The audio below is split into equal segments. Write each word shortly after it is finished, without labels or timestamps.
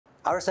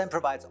RSM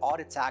provides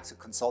audit, tax, and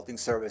consulting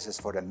services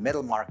for the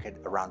middle market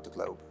around the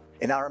globe.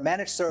 In our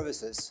managed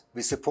services,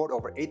 we support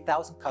over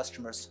 8,000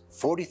 customers,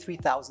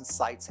 43,000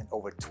 sites, and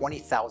over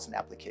 20,000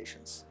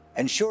 applications.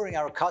 Ensuring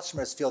our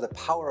customers feel the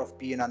power of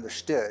being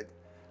understood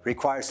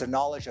requires the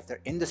knowledge of their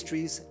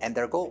industries and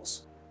their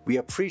goals. We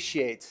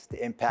appreciate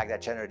the impact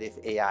that generative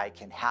AI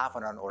can have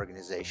on an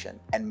organization,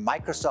 and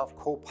Microsoft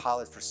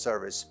Copilot for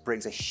Service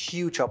brings a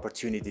huge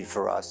opportunity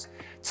for us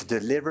to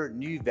deliver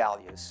new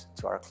values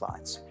to our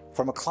clients.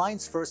 From a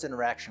client's first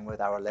interaction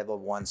with our Level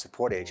 1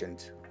 support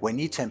agent, we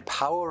need to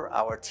empower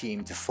our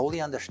team to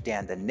fully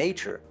understand the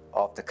nature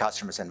of the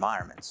customer's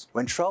environments.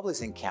 When trouble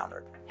is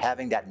encountered,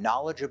 having that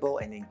knowledgeable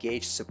and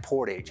engaged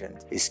support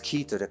agent is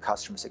key to the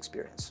customer's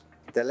experience.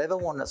 The Level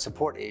 1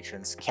 support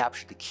agents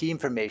capture the key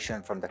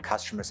information from the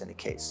customers in the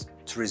case.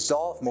 To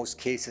resolve most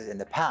cases in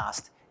the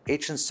past,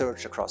 agents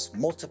search across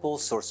multiple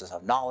sources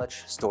of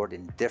knowledge stored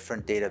in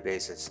different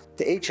databases.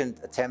 The agent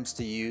attempts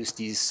to use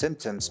these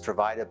symptoms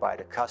provided by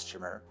the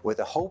customer with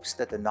the hopes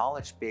that the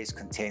knowledge base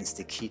contains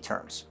the key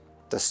terms.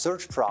 The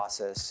search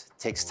process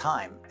takes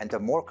time, and the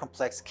more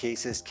complex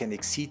cases can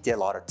exceed the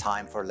allotted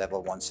time for a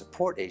Level 1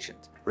 support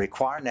agent,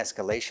 requiring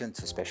escalation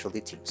to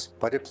specialty teams.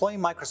 By deploying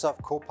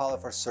Microsoft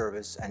Copilot for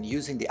Service and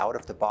using the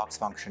out-of-the-box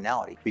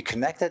functionality, we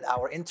connected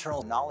our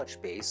internal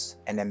knowledge base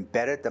and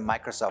embedded the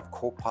Microsoft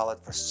Copilot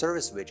for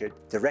Service widget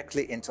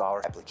directly into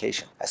our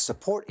application. A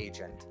support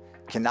agent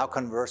can now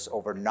converse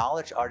over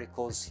knowledge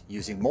articles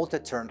using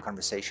multi-turn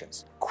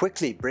conversations,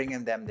 quickly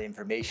bringing them the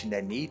information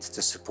they need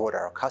to support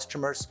our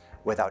customers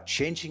without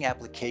changing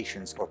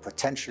applications or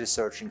potentially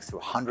searching through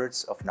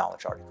hundreds of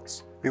knowledge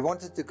articles. We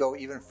wanted to go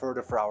even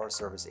further for our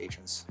service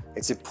agents.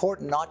 It's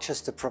important not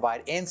just to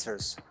provide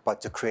answers,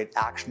 but to create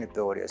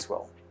actionability as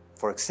well.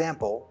 For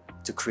example,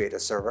 to create a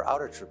server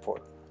outage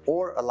report,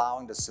 or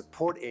allowing the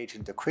support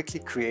agent to quickly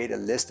create a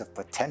list of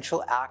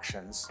potential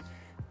actions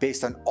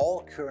based on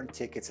all current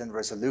tickets and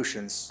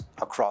resolutions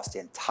across the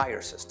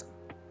entire system.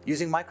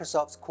 Using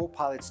Microsoft's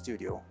Copilot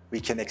Studio, we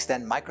can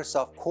extend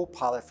Microsoft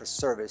Copilot for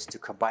Service to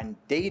combine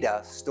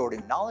data stored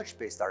in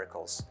knowledge-based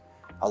articles,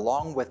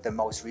 along with the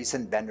most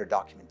recent vendor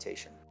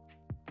documentation.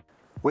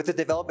 With the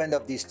development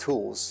of these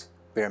tools,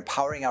 we're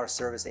empowering our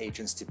service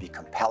agents to be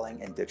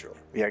compelling and digital.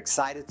 We are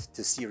excited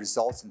to see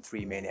results in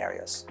three main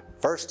areas.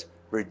 First,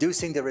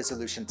 reducing the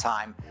resolution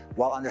time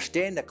while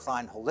understanding the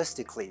client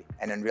holistically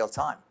and in real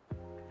time.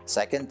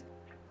 Second,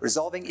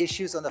 resolving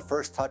issues on the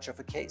first touch of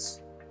a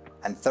case.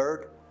 And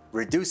third,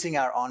 reducing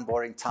our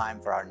onboarding time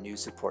for our new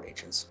support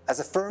agents. As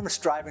a firm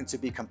striving to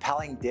be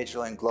compelling,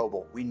 digital, and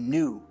global, we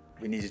knew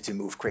we needed to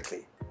move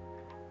quickly.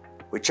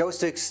 We chose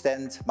to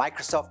extend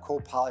Microsoft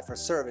Copilot for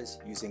Service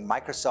using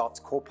Microsoft's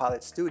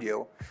Copilot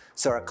Studio,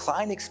 so our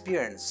client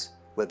experience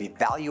will be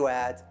value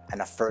add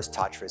and a first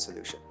touch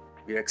resolution.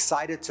 We are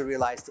excited to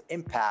realize the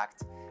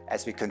impact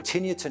as we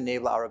continue to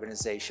enable our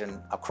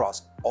organization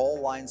across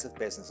all lines of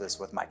businesses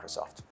with Microsoft.